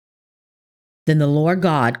Then the Lord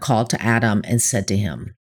God called to Adam and said to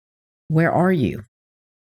him, "Where are you?"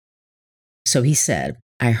 So he said,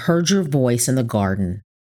 "I heard your voice in the garden,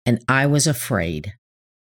 and I was afraid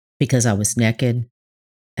because I was naked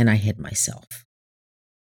and I hid myself."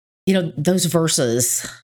 Those verses,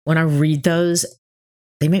 when I read those,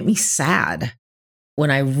 they make me sad. When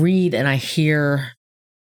I read and I hear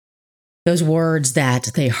those words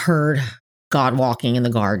that they heard God walking in the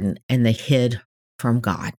garden and they hid from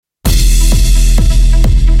God.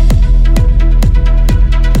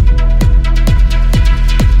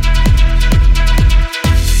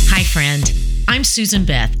 Hi, friend. I'm Susan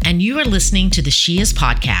Beth, and you are listening to the She Is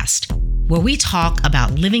podcast, where we talk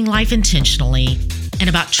about living life intentionally and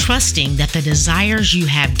about trusting that the desires you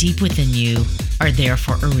have deep within you are there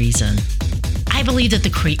for a reason. I believe that the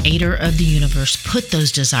Creator of the universe put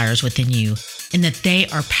those desires within you and that they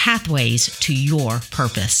are pathways to your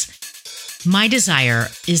purpose. My desire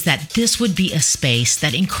is that this would be a space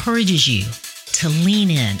that encourages you to lean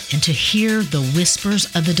in and to hear the whispers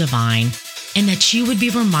of the divine, and that you would be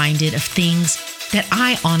reminded of things that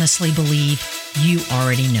I honestly believe you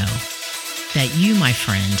already know. That you, my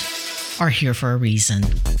friend, are here for a reason.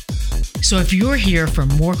 So if you're here for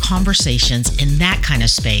more conversations in that kind of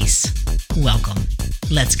space, welcome.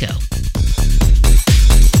 Let's go.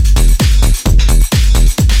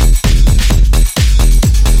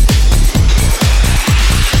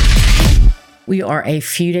 We are a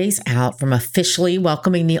few days out from officially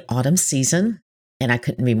welcoming the autumn season, and I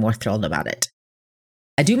couldn't be more thrilled about it.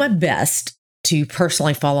 I do my best to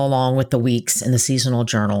personally follow along with the weeks in the seasonal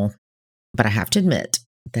journal, but I have to admit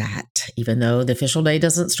that even though the official day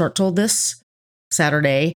doesn't start till this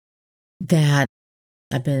Saturday, that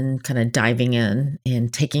I've been kind of diving in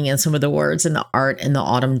and taking in some of the words and the art in the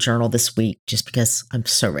autumn journal this week, just because I'm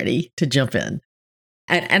so ready to jump in.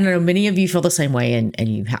 And I know many of you feel the same way, and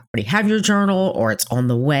you already have your journal or it's on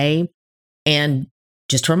the way. And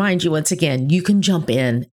just to remind you once again, you can jump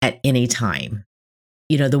in at any time.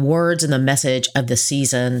 The words and the message of the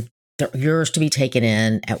season, they're yours to be taken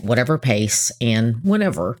in at whatever pace and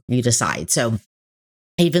whenever you decide. So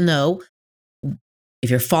even though if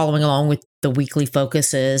you're following along with the weekly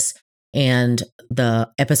focuses and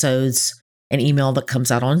the episodes and email that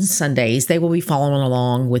comes out on Sundays, they will be following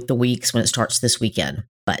along with the weeks when it starts this weekend.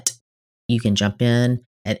 But you can jump in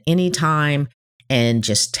at any time and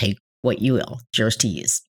just take what you will. It's yours to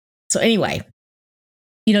use. So anyway,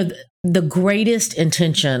 the greatest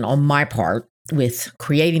intention on my part with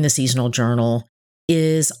creating the seasonal journal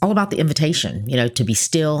is all about the invitation, to be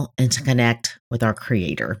still and to connect with our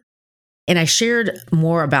Creator. And I shared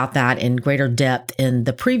more about that in greater depth in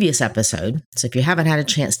the previous episode. So if you haven't had a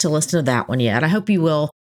chance to listen to that one yet, I hope you will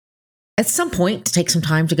at some point take some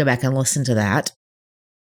time to go back and listen to that.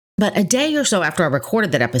 But a day or so after I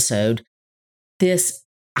recorded that episode, this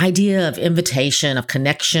idea of invitation, of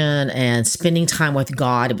connection and spending time with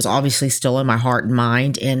God, it was obviously still in my heart and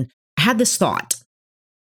mind. And I had this thought.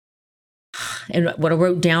 And what I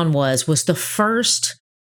wrote down was the first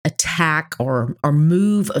attack or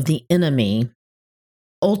move of the enemy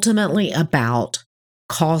ultimately about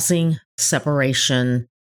causing separation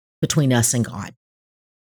between us and God?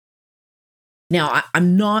 Now,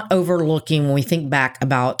 I'm not overlooking when we think back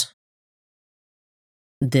about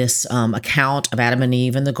this account of Adam and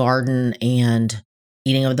Eve in the garden and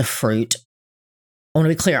eating of the fruit. I want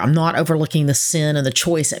to be clear, I'm not overlooking the sin and the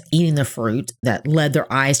choice of eating the fruit that led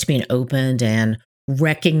their eyes to being opened and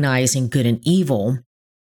recognizing good and evil.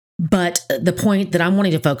 But the point that I'm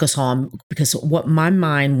wanting to focus on, because what my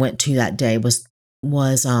mind went to that day was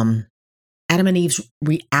Adam and Eve's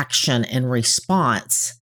reaction and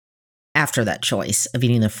response after that choice of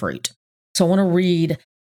eating the fruit. So I want to read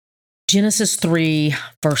Genesis 3,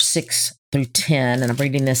 verse 6 through 10, and I'm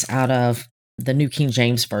reading this out of the New King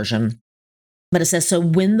James Version. But it says, "So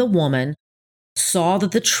when the woman saw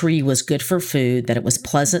that the tree was good for food, that it was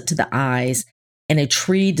pleasant to the eyes, and a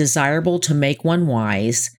tree desirable to make one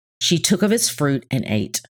wise, she took of its fruit and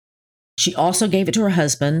ate. She also gave it to her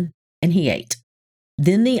husband, and he ate.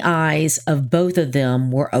 Then the eyes of both of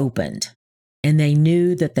them were opened, and they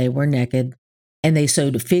knew that they were naked, and they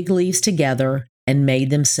sewed fig leaves together and made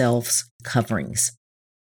themselves coverings."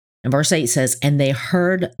 And verse 8 says, "And they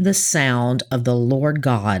heard the sound of the Lord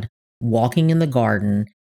God walking in the garden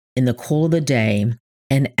in the cool of the day,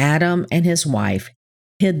 and Adam and his wife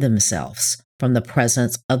hid themselves from the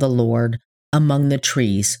presence of the Lord among the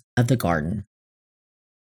trees of the garden.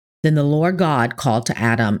 Then the Lord God called to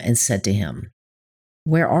Adam and said to him,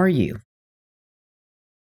 'Where are you?'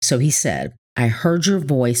 So he said, 'I heard your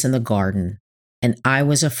voice in the garden, and I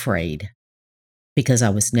was afraid because I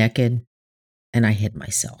was naked and I hid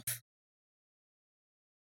myself.'"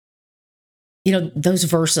 Those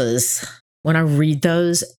verses, when I read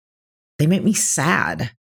those, they make me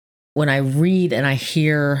sad. When I read and I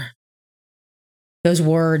hear those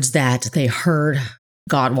words that they heard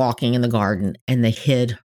God walking in the garden and they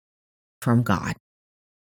hid from God.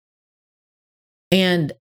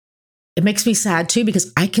 And it makes me sad too,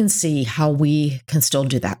 because I can see how we can still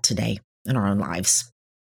do that today in our own lives.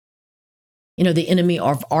 The enemy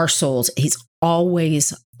of our souls, he's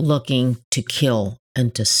always looking to kill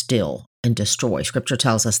and to steal and destroy. Scripture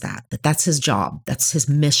tells us that that's his job. That's his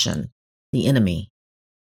mission. The enemy,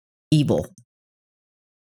 evil,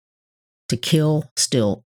 to kill,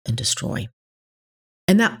 steal, and destroy.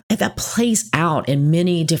 And that plays out in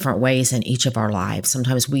many different ways in each of our lives.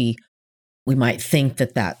 Sometimes we might think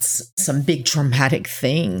that that's some big dramatic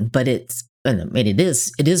thing, but it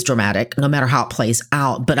is dramatic no matter how it plays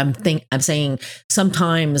out. But I'm saying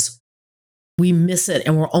sometimes we miss it,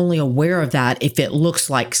 and we're only aware of that if it looks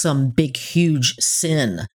like some big, huge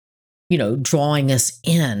sin, drawing us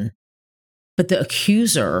in. But the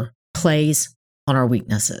accuser plays on our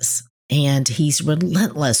weaknesses, and he's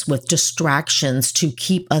relentless with distractions to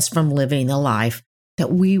keep us from living the life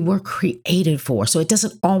that we were created for. So it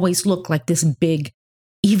doesn't always look like this big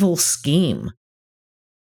evil scheme.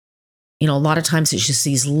 A lot of times it's just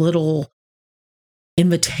these little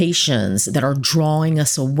invitations that are drawing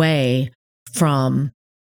us away from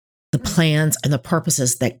the plans and the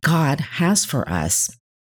purposes that God has for us.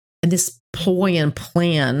 And this ploy and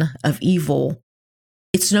plan of evil,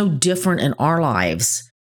 it's no different in our lives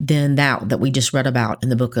than that we just read about in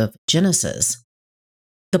the book of Genesis.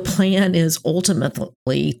 The plan is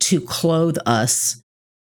ultimately to clothe us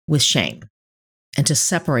with shame and to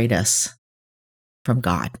separate us from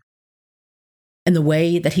God. And the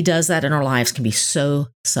way that he does that in our lives can be so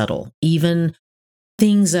subtle, even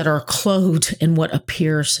things that are clothed in what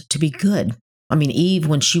appears to be good. Eve,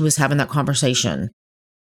 when she was having that conversation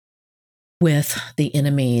with the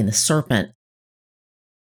enemy and the serpent,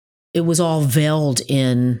 it was all veiled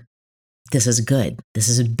in, this is good, this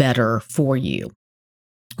is better for you,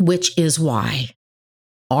 which is why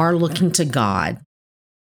our looking to God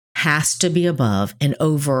has to be above and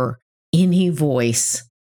over any voice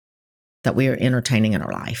that we are entertaining in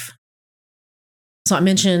our life. So I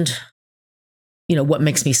mentioned, what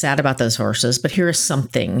makes me sad about those verses, but here is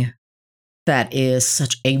something that is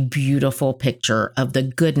such a beautiful picture of the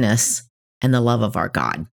goodness and the love of our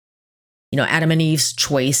God. Adam and Eve's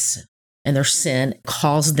choice and their sin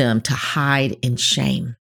caused them to hide in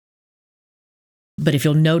shame. But if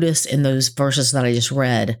you'll notice in those verses that I just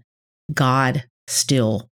read, God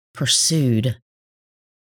still pursued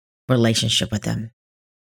relationship with them.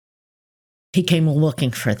 He came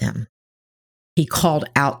looking for them. He called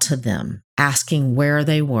out to them, asking where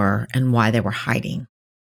they were and why they were hiding.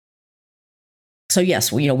 So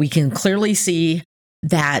yes, we can clearly see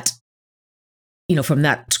that, from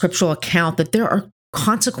that scriptural account, that there are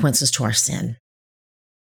consequences to our sin.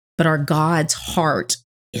 But our God's heart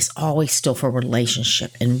is always still for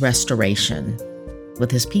relationship and restoration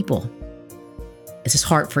with his people. It's his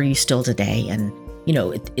heart for you still today. And,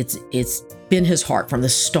 it's been his heart from the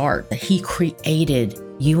start that he created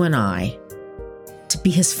you and I to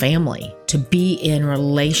be his family, to be in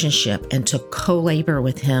relationship and to co-labor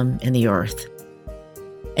with him in the earth.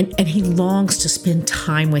 And he longs to spend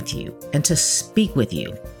time with you and to speak with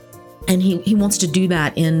you. And he wants to do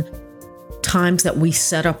that in times that we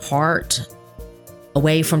set apart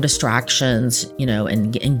away from distractions,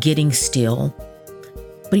 and getting still.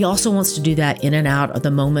 But he also wants to do that in and out of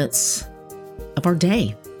the moments of our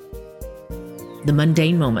day, the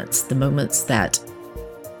mundane moments, the moments that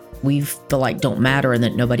we feel like don't matter and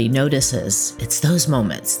that nobody notices. It's those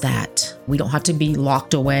moments that we don't have to be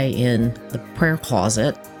locked away in the prayer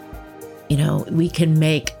closet. We can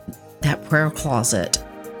make that prayer closet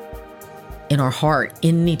in our heart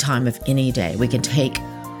any time of any day. We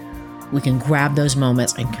can grab those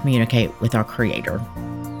moments and communicate with our Creator.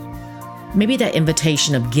 Maybe that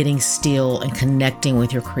invitation of getting still and connecting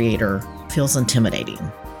with your Creator feels intimidating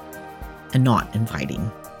and not inviting.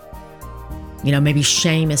 Maybe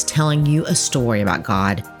shame is telling you a story about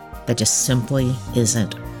God that just simply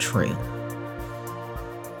isn't true.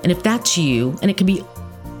 And if that's you, and it can be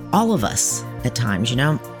all of us at times,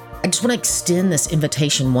 I just want to extend this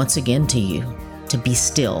invitation once again to you to be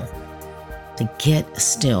still, to get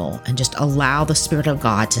still and just allow the Spirit of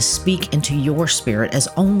God to speak into your spirit as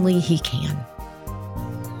only he can,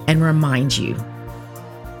 and remind you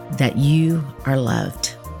that you are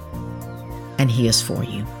loved and he is for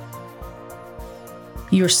you.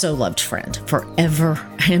 You're so loved, friend, forever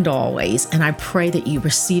and always. And I pray that you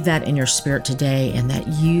receive that in your spirit today and that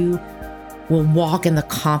you will walk in the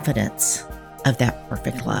confidence of that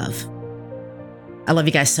perfect love. I love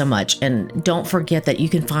you guys so much. And don't forget that you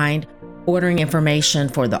can find ordering information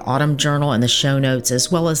for the Autumn Journal in the show notes,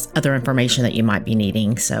 as well as other information that you might be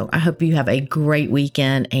needing. So I hope you have a great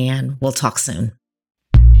weekend, and we'll talk soon.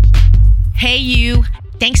 Hey, you.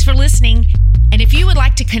 Thanks for listening. And if you would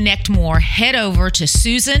like to connect more, head over to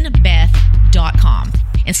SusanBeth.com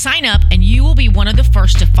and sign up, and you will be one of the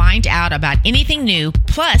first to find out about anything new.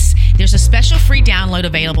 Plus, there's a special free download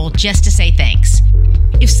available just to say thanks.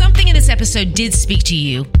 If something in this episode did speak to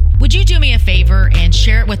you, would you do me a favor and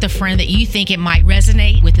share it with a friend that you think it might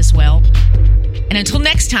resonate with as well? And until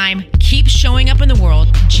next time, keep showing up in the world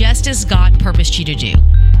just as God purposed you to do,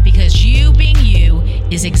 because you being you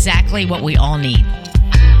is exactly what we all need.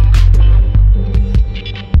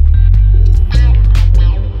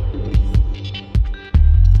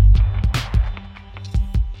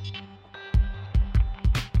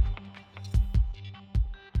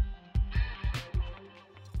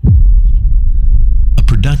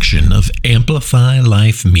 Production of Amplify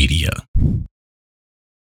Life Media.